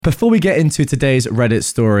Before we get into today's Reddit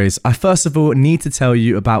stories, I first of all need to tell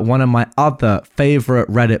you about one of my other favorite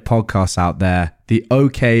Reddit podcasts out there, the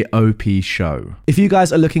OKOP Show. If you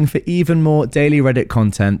guys are looking for even more daily Reddit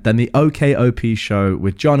content, then the OKOP Show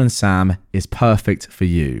with John and Sam is perfect for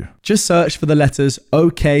you. Just search for the letters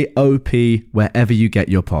OKOP wherever you get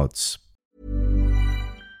your pods.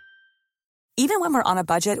 Even when we're on a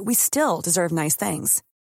budget, we still deserve nice things.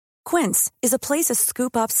 Quince is a place to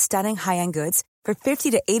scoop up stunning high-end goods for 50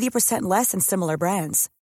 to 80% less than similar brands.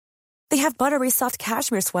 They have buttery soft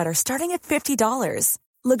cashmere sweaters starting at $50,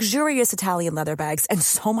 luxurious Italian leather bags, and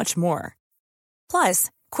so much more. Plus,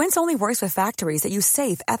 Quince only works with factories that use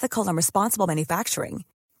safe, ethical, and responsible manufacturing.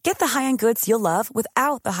 Get the high-end goods you'll love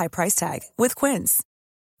without the high price tag with Quince.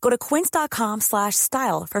 Go to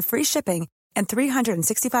quince.com/style for free shipping and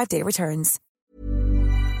 365-day returns.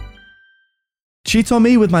 Cheat on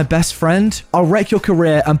me with my best friend? I'll wreck your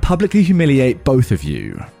career and publicly humiliate both of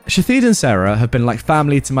you. Shahid and Sarah have been like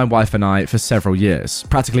family to my wife and I for several years,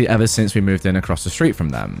 practically ever since we moved in across the street from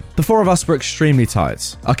them. The four of us were extremely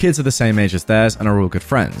tight. Our kids are the same age as theirs and are all good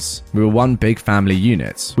friends. We were one big family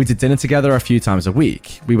unit. We did dinner together a few times a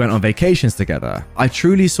week. We went on vacations together. I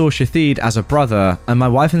truly saw Shahid as a brother, and my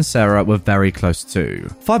wife and Sarah were very close too.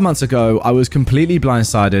 5 months ago, I was completely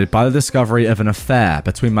blindsided by the discovery of an affair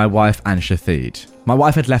between my wife and Shahid. My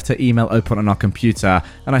wife had left her email open on our computer,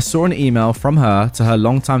 and I saw an email from her to her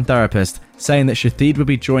longtime therapist saying that Shahid would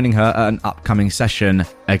be joining her at an upcoming session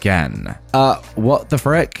again. What the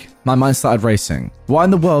frick? My mind started racing. Why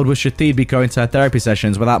in the world would Shahid be going to her therapy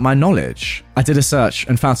sessions without my knowledge? I did a search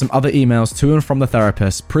and found some other emails to and from the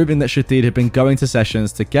therapist proving that Shahid had been going to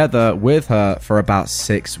sessions together with her for about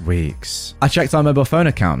 6 weeks. I checked our mobile phone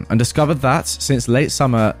account and discovered that since late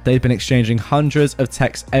summer, they'd been exchanging hundreds of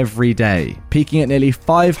texts every day, peaking at nearly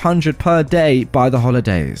 500 per day by the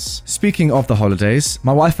holidays. Speaking of the holidays,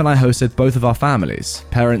 my wife and I hosted both of our families,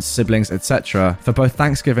 parents, siblings, etc., for both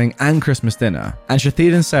Thanksgiving and Christmas dinner, and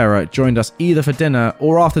Shahid and Sarah joined us either for dinner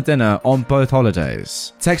or after dinner on both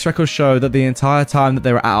holidays. Text records show that the entire time that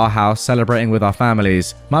they were at our house celebrating with our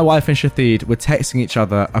families, my wife and Shahid were texting each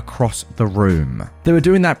other across the room. They were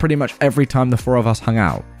doing that pretty much every time the four of us hung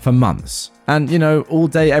out, for months. And, all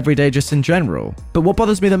day, every day, just in general. But what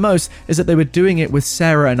bothers me the most is that they were doing it with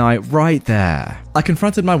Sarah and I right there. I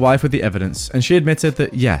confronted my wife with the evidence, and she admitted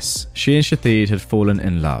that yes, she and Shahid had fallen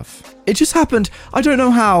in love. It just happened. I don't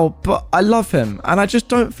know how, but I love him, and I just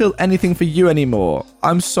don't feel anything for you anymore.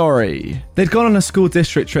 I'm sorry. They'd gone on a school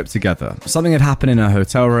district trip together. Something had happened in her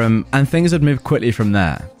hotel room, and things had moved quickly from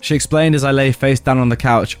there. She explained as I lay face down on the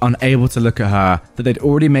couch, unable to look at her, that they'd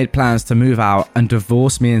already made plans to move out and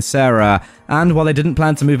divorce me and Sarah, and while they didn't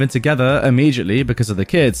plan to move in together immediately because of the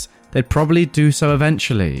kids, they'd probably do so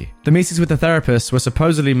eventually. The meetings with the therapist were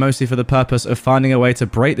supposedly mostly for the purpose of finding a way to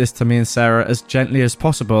break this to me and Sarah as gently as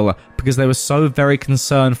possible because they were so very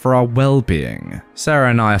concerned for our well-being. Sarah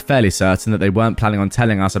and I are fairly certain that they weren't planning on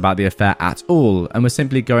telling us about the affair at all and were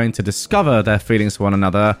simply going to discover their feelings for one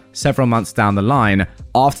another several months down the line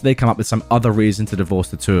after they come up with some other reason to divorce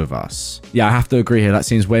the two of us. Yeah, I have to agree here, that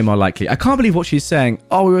seems way more likely. I can't believe what she's saying.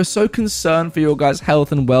 Oh, we were so concerned for your guys'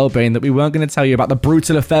 health and well-being that we weren't going to tell you about the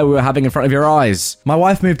brutal affair we were having in front of your eyes. My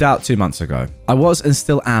wife moved out 2 months ago. I was and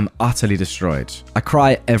still am utterly destroyed. I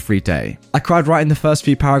cry every day. I cried right in the first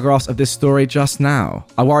few paragraphs of this story just now.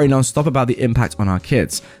 I worry non-stop about the impact on our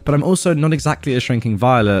kids, but I'm also not exactly a shrinking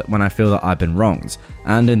violet when I feel that I've been wronged.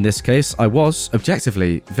 And in this case, I was,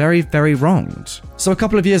 objectively, very, very wronged. So a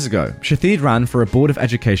couple of years ago, Shahid ran for a Board of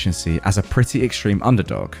Education seat as a pretty extreme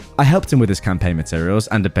underdog. I helped him with his campaign materials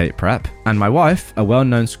and debate prep, and my wife, a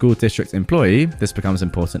well-known school district employee, this becomes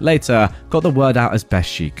important later, got the word out as best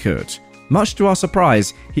she could. Much to our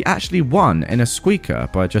surprise, he actually won in a squeaker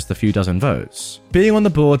by just a few dozen votes. Being on the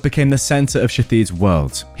board became the center of Shahid's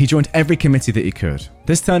world. He joined every committee that he could.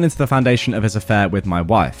 This turned into the foundation of his affair with my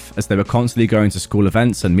wife, as they were constantly going to school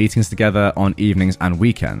events and meetings together on evenings and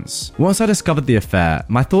weekends. Once I discovered the affair,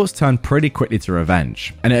 my thoughts turned pretty quickly to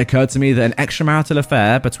revenge, and it occurred to me that an extramarital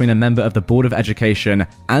affair between a member of the Board of Education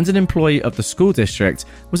and an employee of the school district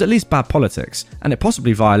was at least bad politics, and it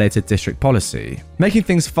possibly violated district policy. Making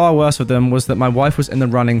things far worse for them was that my wife was in the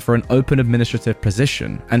running for an open administrative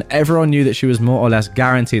position, and everyone knew that she was more or less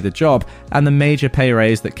guaranteed the job and the major pay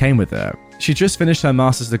raise that came with it. She just finished her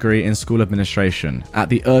master's degree in school administration at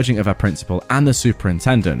the urging of her principal and the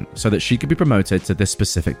superintendent so that she could be promoted to this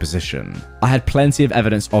specific position. I had plenty of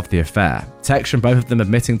evidence of the affair. Texts from both of them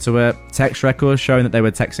admitting to it, text records showing that they were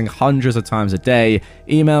texting hundreds of times a day,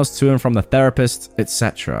 emails to and from the therapist,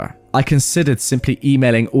 etc. I considered simply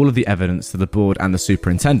emailing all of the evidence to the board and the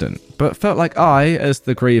superintendent, but felt like I, as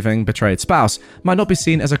the grieving, betrayed spouse, might not be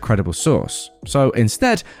seen as a credible source. So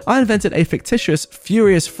instead, I invented a fictitious,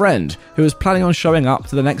 furious friend who was planning on showing up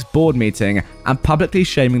to the next board meeting and publicly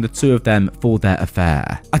shaming the two of them for their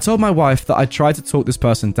affair. I told my wife that I'd tried to talk this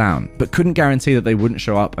person down, but couldn't guarantee that they wouldn't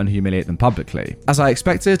show up and humiliate them publicly. As I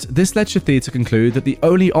expected, this led Shathid to conclude that the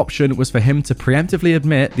only option was for him to preemptively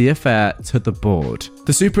admit the affair to the board.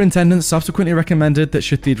 The superintendent subsequently recommended that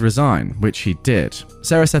Shathid resign, which he did.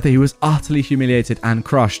 Sarah said that he was utterly humiliated and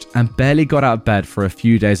crushed and barely got out of bed for a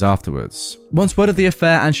few days afterwards. Once word of the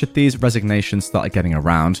affair and Shathid's resignation started getting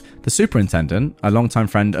around, the superintendent, a longtime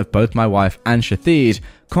friend of both my wife and Shathid,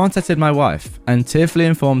 contacted my wife and tearfully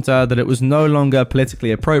informed her that it was no longer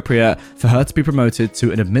politically appropriate for her to be promoted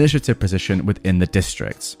to an administrative position within the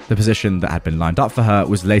district. The position that had been lined up for her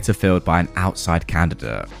was later filled by an outside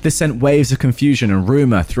candidate. This sent waves of confusion and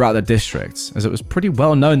rumour throughout the district, as it was pretty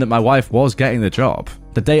well known that my wife was getting the job.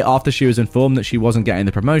 The day after she was informed that she wasn't getting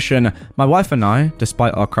the promotion, my wife and I,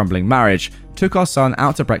 despite our crumbling marriage, took our son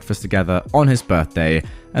out to breakfast together on his birthday,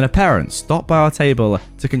 and a parent stopped by our table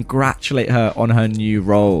to congratulate her on her new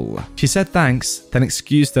role. She said thanks, then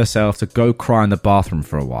excused herself to go cry in the bathroom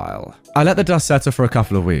for a while. I let the dust settle for a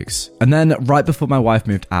couple of weeks, and then, right before my wife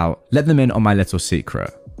moved out, let them in on my little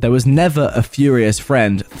secret. There was never a furious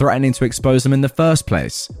friend threatening to expose them in the first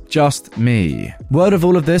place. Just me. Word of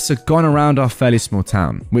all of this had gone around our fairly small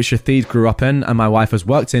town, which Shathid grew up in and my wife has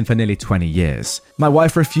worked in for nearly 20 years. My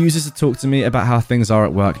wife refuses to talk to me about how things are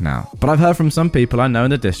at work now, but I've heard from some people I know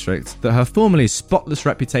in the district that her formerly spotless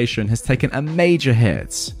reputation has taken a major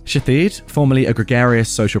hit. Shathid, formerly a gregarious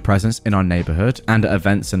social presence in our neighbourhood and at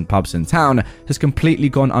events and pubs in town, has completely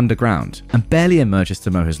gone underground and barely emerges to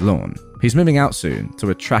mow his lawn. He's moving out soon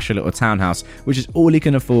to a trashy little townhouse, which is all he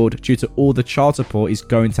can afford due to all the child support he's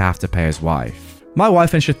going to have to pay his wife. My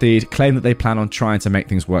wife and Shathid claim that they plan on trying to make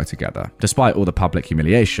things work together, despite all the public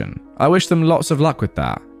humiliation. I wish them lots of luck with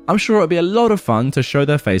that. I'm sure it'll be a lot of fun to show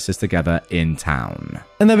their faces together in town.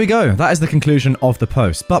 And there we go, that is the conclusion of the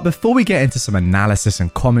post. But before we get into some analysis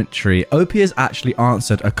and commentary, OP has actually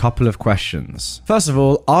answered a couple of questions. First of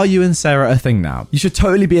all, are you and Sarah a thing now? You should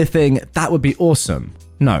totally be a thing, that would be awesome.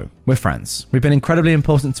 No, we're friends. We've been incredibly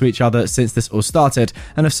important to each other since this all started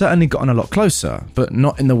and have certainly gotten a lot closer, but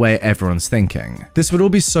not in the way everyone's thinking. This would all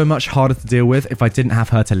be so much harder to deal with if I didn't have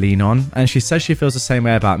her to lean on, and she says she feels the same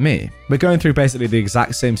way about me. We're going through basically the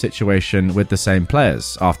exact same situation with the same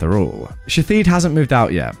players, after all. Shathid hasn't moved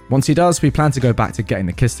out yet. Once he does, we plan to go back to getting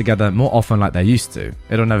the kids together more often like they're used to.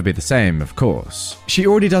 It'll never be the same, of course. She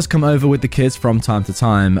already does come over with the kids from time to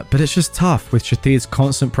time, but it's just tough with Shathid's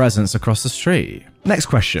constant presence across the street. Next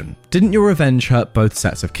question. Didn't your revenge hurt both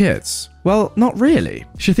sets of kids? Well, not really.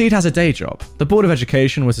 Shathid has a day job. The Board of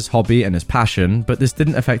Education was his hobby and his passion, but this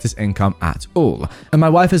didn't affect his income at all. And my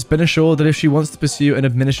wife has been assured that if she wants to pursue an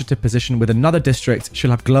administrative position with another district,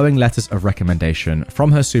 she'll have glowing letters of recommendation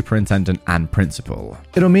from her superintendent and principal.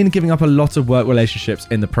 It'll mean giving up a lot of work relationships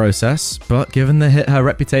in the process, but given the hit her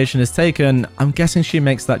reputation has taken, I'm guessing she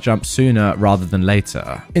makes that jump sooner rather than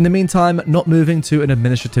later. In the meantime, not moving to an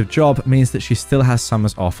administrative job means that she still has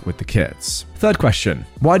summers off with the kids. Third question.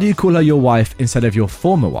 Why do you call her your wife instead of your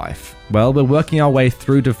former wife? Well, we're working our way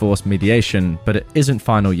through divorce mediation, but it isn't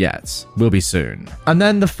final yet. We'll be soon. And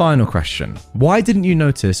then the final question. Why didn't you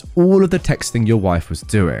notice all of the texting your wife was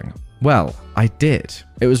doing? Well, I did.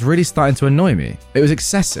 It was really starting to annoy me. It was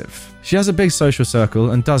excessive. She has a big social circle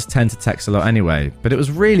and does tend to text a lot anyway, but it was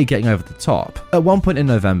really getting over the top. At one point in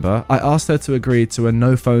November, I asked her to agree to a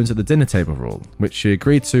no phones at the dinner table rule, which she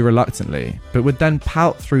agreed to reluctantly, but would then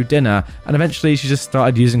pout through dinner, and eventually she just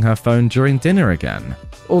started using her phone during dinner again.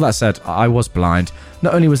 All that said, I was blind.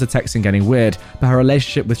 Not only was the texting getting weird, but her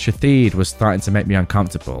relationship with Shathid was starting to make me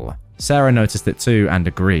uncomfortable. Sarah noticed it too and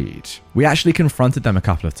agreed. We actually confronted them a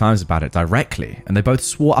couple of times about it directly, and they both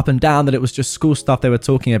swore up and down that it was just school stuff they were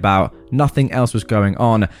talking about, nothing else was going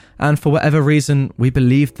on, and for whatever reason, we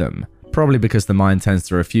believed them. Probably because the mind tends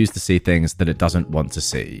to refuse to see things that it doesn't want to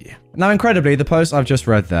see. Now, incredibly, the post I've just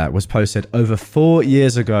read there was posted over 4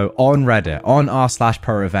 years ago on Reddit, on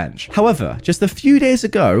r/ProRevenge. However, just a few days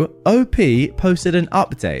ago, OP posted an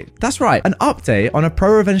update. That's right, an update on a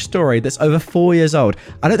ProRevenge story that's over 4 years old.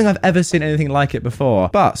 I don't think I've ever seen anything like it before,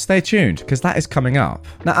 but stay tuned, because that is coming up.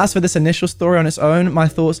 Now, as for this initial story on its own, my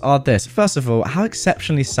thoughts are this. First of all, how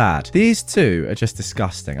exceptionally sad. These two are just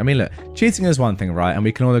disgusting. I mean, look, cheating is one thing, right? And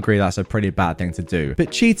we can all agree that's a pretty bad thing to do. But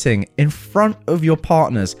cheating in front of your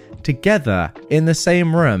partners, together in the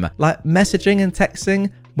same room, like messaging and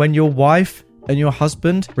texting when your wife and your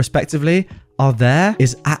husband, respectively, are there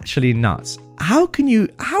is actually nuts. How can you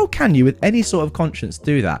with any sort of conscience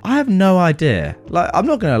do that? I have no idea. Like, I'm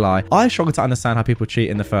not gonna lie, I struggle to understand how people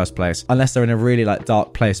cheat in the first place, unless they're in a really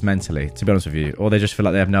dark place mentally, to be honest with you, or they just feel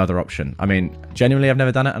like they have no other option. I mean, genuinely, I've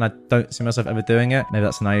never done it, and I don't see myself ever doing it. Maybe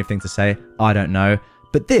that's a naive thing to say. I don't know.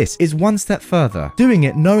 But this is one step further. Doing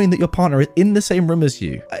it knowing that your partner is in the same room as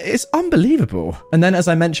you. It's unbelievable. And then, as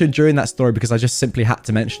I mentioned during that story, because I just simply had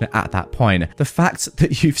to mention it at that point, the fact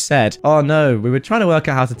that you've said, oh no, we were trying to work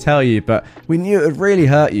out how to tell you, but we knew it would really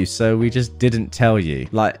hurt you, so we just didn't tell you.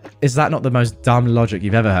 Like, is that not the most dumb logic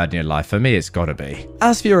you've ever heard in your life? For me, it's gotta be.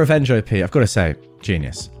 As for your revenge OP, I've got to say,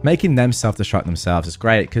 genius. Making them self-destruct themselves is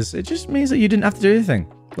great, because it just means that you didn't have to do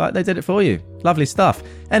anything. Like, they did it for you. Lovely stuff.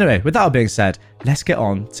 Anyway, with that all being said, let's get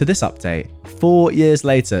on to this update. 4 years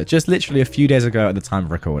later, just literally a few days ago at the time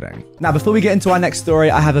of recording. Now, before we get into our next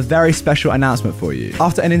story, I have a very special announcement for you.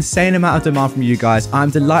 After an insane amount of demand from you guys,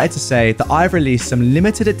 I'm delighted to say that I've released some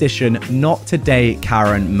limited edition Not Today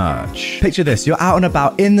Karen merch. Picture this, you're out and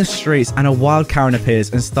about in the streets and a wild Karen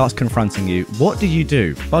appears and starts confronting you. What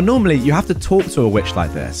do? Well, normally you have to talk to a witch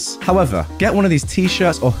like this. However, get one of these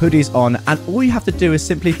t-shirts or hoodies on and all you have to do is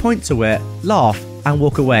simply point to it, laugh, and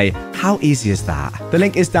walk away. How easy is that? The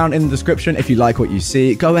link is down in the description if you like what you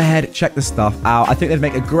see. Go ahead, check the stuff out. I think they'd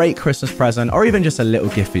make a great Christmas present or even just a little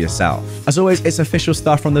gift for yourself. As always, it's official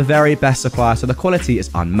stuff from the very best supplier, so the quality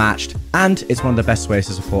is unmatched and it's one of the best ways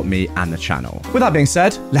to support me and the channel. With that being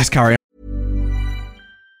said, let's carry on.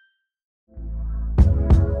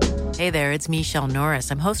 Hey there, it's Michelle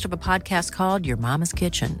Norris. I'm host of a podcast called Your Mama's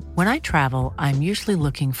Kitchen. When I travel, I'm usually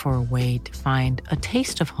looking for a way to find a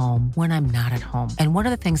taste of home when I'm not at home. And one of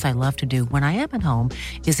the things I love to do when I am at home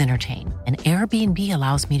is entertain. And Airbnb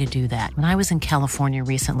allows me to do that. When I was in California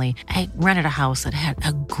recently, I rented a house that had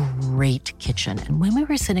a great kitchen. And when we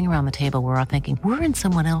were sitting around the table, we're all thinking, we're in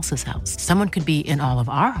someone else's house. Someone could be in all of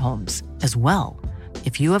our homes as well.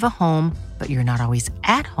 If you have a home, but you're not always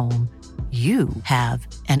at home, you have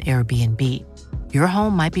an Airbnb. Your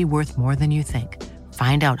home might be worth more than you think.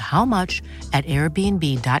 Find out how much at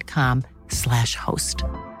airbnb.com/host.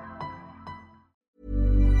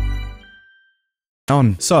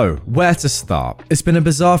 So, where to start? It's been a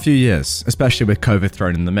bizarre few years, especially with COVID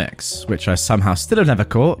thrown in the mix, which I somehow still have never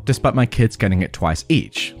caught, despite my kids getting it twice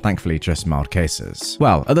each. Thankfully, just mild cases.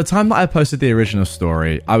 Well, at the time that I posted the original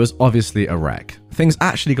story, I was obviously a wreck. Things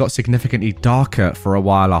actually got significantly darker for a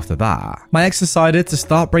while after that. My ex decided to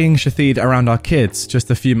start bringing Shathid around our kids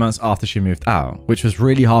just a few months after she moved out, which was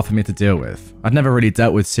really hard for me to deal with. I'd never really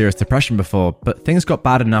dealt with serious depression before, but things got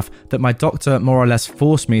bad enough that my doctor more or less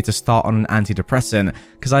forced me to start on an antidepressant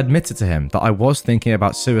because I admitted to him that I was thinking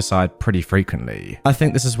about suicide pretty frequently. I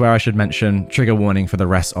think this is where I should mention trigger warning for the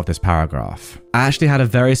rest of this paragraph. I actually had a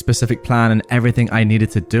very specific plan and everything I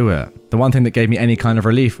needed to do it. The one thing that gave me any kind of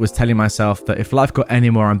relief was telling myself that if life got any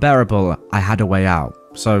more unbearable, I had a way out.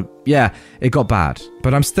 So yeah, it got bad,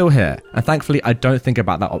 but I'm still here, and thankfully I don't think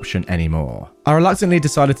about that option anymore. I reluctantly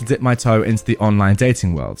decided to dip my toe into the online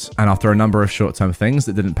dating world, and after a number of short-term things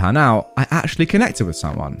that didn't pan out, I actually connected with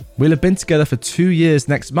someone. We'll have been together for 2 years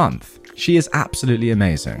next month. She is absolutely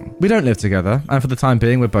amazing. We don't live together, and for the time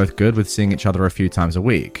being, we're both good with seeing each other a few times a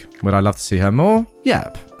week. Would I love to see her more?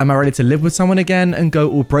 Yep. Am I ready to live with someone again and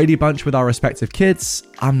go all Brady Bunch with our respective kids?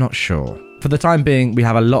 I'm not sure. For the time being, we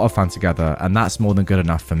have a lot of fun together, and that's more than good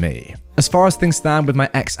enough for me. As far as things stand with my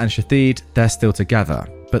ex and Shathid, they're still together.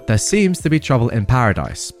 But there seems to be trouble in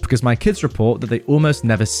paradise, because my kids report that they almost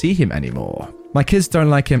never see him anymore. My kids don't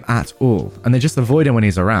like him at all, and they just avoid him when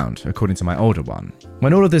he's around, according to my older one.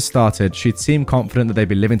 When all of this started, she'd seemed confident that they'd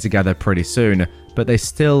be living together pretty soon, but they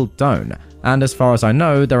still don't. And as far as I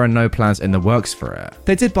know, there are no plans in the works for it.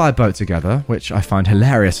 They did buy a boat together, which I find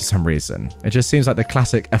hilarious for some reason. It just seems like the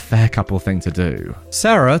classic affair couple thing to do.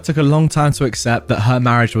 Sarah took a long time to accept that her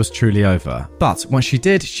marriage was truly over. But once she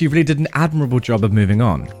did, she really did an admirable job of moving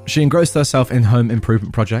on. She engrossed herself in home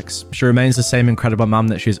improvement projects. She remains the same incredible mum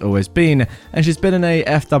that she's always been, and she's been in a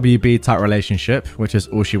FWB type relationship, which is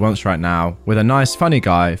all she wants right now, with a nice funny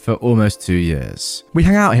guy for almost 2 years. We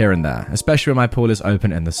hang out here and there, especially when my pool is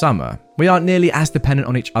open in the summer. We aren't nearly as dependent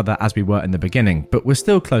on each other as we were in the beginning, but we're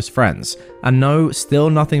still close friends. And no,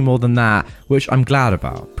 still nothing more than that, which I'm glad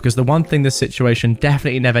about, because the one thing this situation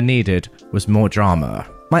definitely never needed was more drama.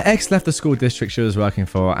 My ex left the school district she was working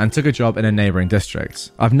for and took a job in a neighbouring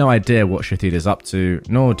district. I've no idea what Shathid is up to,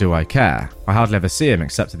 nor do I care. I hardly ever see him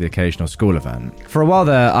except at the occasional school event. For a while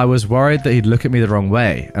there, I was worried that he'd look at me the wrong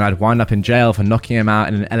way, and I'd wind up in jail for knocking him out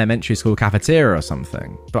in an elementary school cafeteria or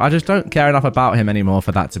something. But I just don't care enough about him anymore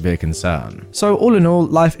for that to be a concern. So all in all,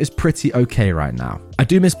 life is pretty okay right now. I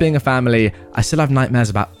do miss being a family. I still have nightmares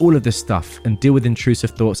about all of this stuff and deal with intrusive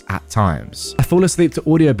thoughts at times. I fall asleep to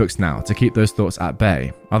audiobooks now to keep those thoughts at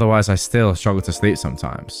bay. Otherwise, I still struggle to sleep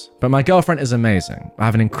sometimes. But my girlfriend is amazing. I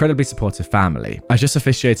have an incredibly supportive family. I just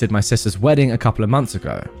officiated my sister's wedding a couple of months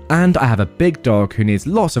ago. And I have a big dog who needs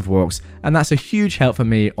lots of walks, and that's a huge help for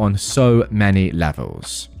me on so many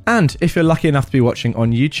levels. And if you're lucky enough to be watching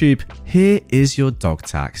on YouTube, here is your dog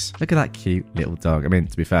tax. Look at that cute little dog. I mean,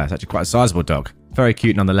 to be fair, it's actually quite a sizable dog. Very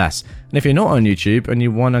cute nonetheless. And if you're not on YouTube and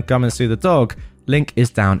you want to come and see the dog, link is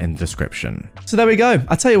down in the description. So there we go.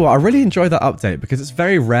 I tell you what, I really enjoyed that update because it's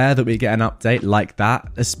very rare that we get an update like that,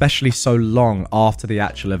 especially so long after the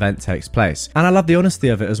actual event takes place. And I love the honesty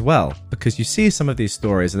of it as well, because you see some of these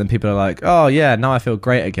stories and then people are like, oh yeah, now I feel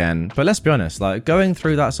great again. But let's be honest, like going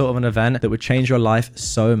through that sort of an event that would change your life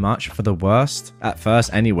so much for the worst, at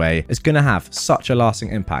first anyway, is going to have such a lasting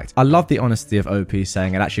impact. I love the honesty of OP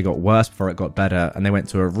saying it actually got worse before it got better and they went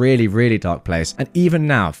to a really, really dark place. And even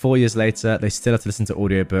now, 4 years later, they still have to listen to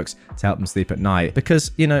audiobooks to help them sleep at night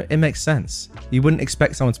because, you know, it makes sense. You wouldn't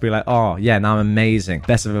expect someone to be like, oh yeah, now I'm amazing,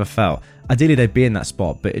 best I've ever felt. Ideally they'd be in that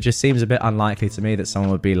spot, but it just seems a bit unlikely to me that someone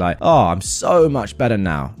would be like, oh, I'm so much better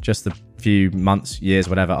now, just a few months, years,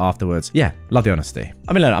 whatever afterwards. Yeah, love the honesty.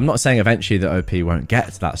 I mean, look, I'm not saying eventually that OP won't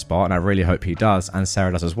get to that spot, and I really hope he does, and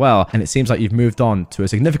Sarah does as well, and it seems like you've moved on to a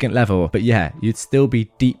significant level, but yeah, you'd still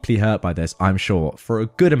be deeply hurt by this, I'm sure, for a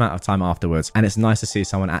good amount of time afterwards, and it's nice to see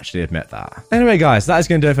someone actually admit that. Anyway, guys, that is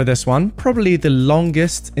going to do it for this one. Probably the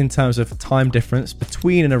longest in terms of time difference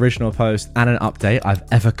between an original post and an update I've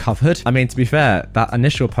ever covered. I mean, to be fair, that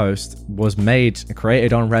initial post was made and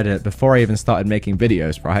created on Reddit before I even started making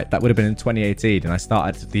videos, right? That would have been in 2018 and I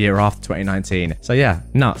started the year after 2019. So yeah,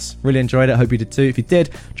 nuts. Really enjoyed it. Hope you did too. If you did,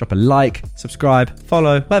 drop a like, subscribe,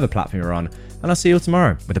 follow, whatever platform you're on, and I'll see you all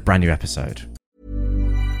tomorrow with a brand new episode.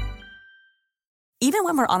 Even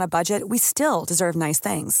when we're on a budget, we still deserve nice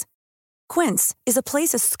things. Quince is a place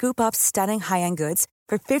to scoop up stunning high-end goods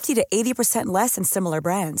for 50 to 80% less than similar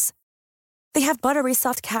brands. They have buttery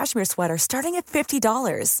soft cashmere sweaters starting at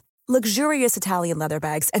 $50, luxurious Italian leather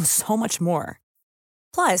bags, and so much more.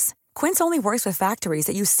 Plus, Quince only works with factories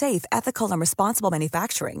that use safe, ethical, and responsible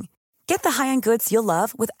manufacturing. Get the high-end goods you'll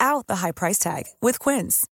love without the high price tag with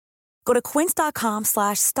Quince. Go to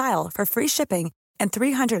quince.com/style for free shipping and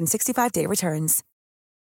 365-day returns.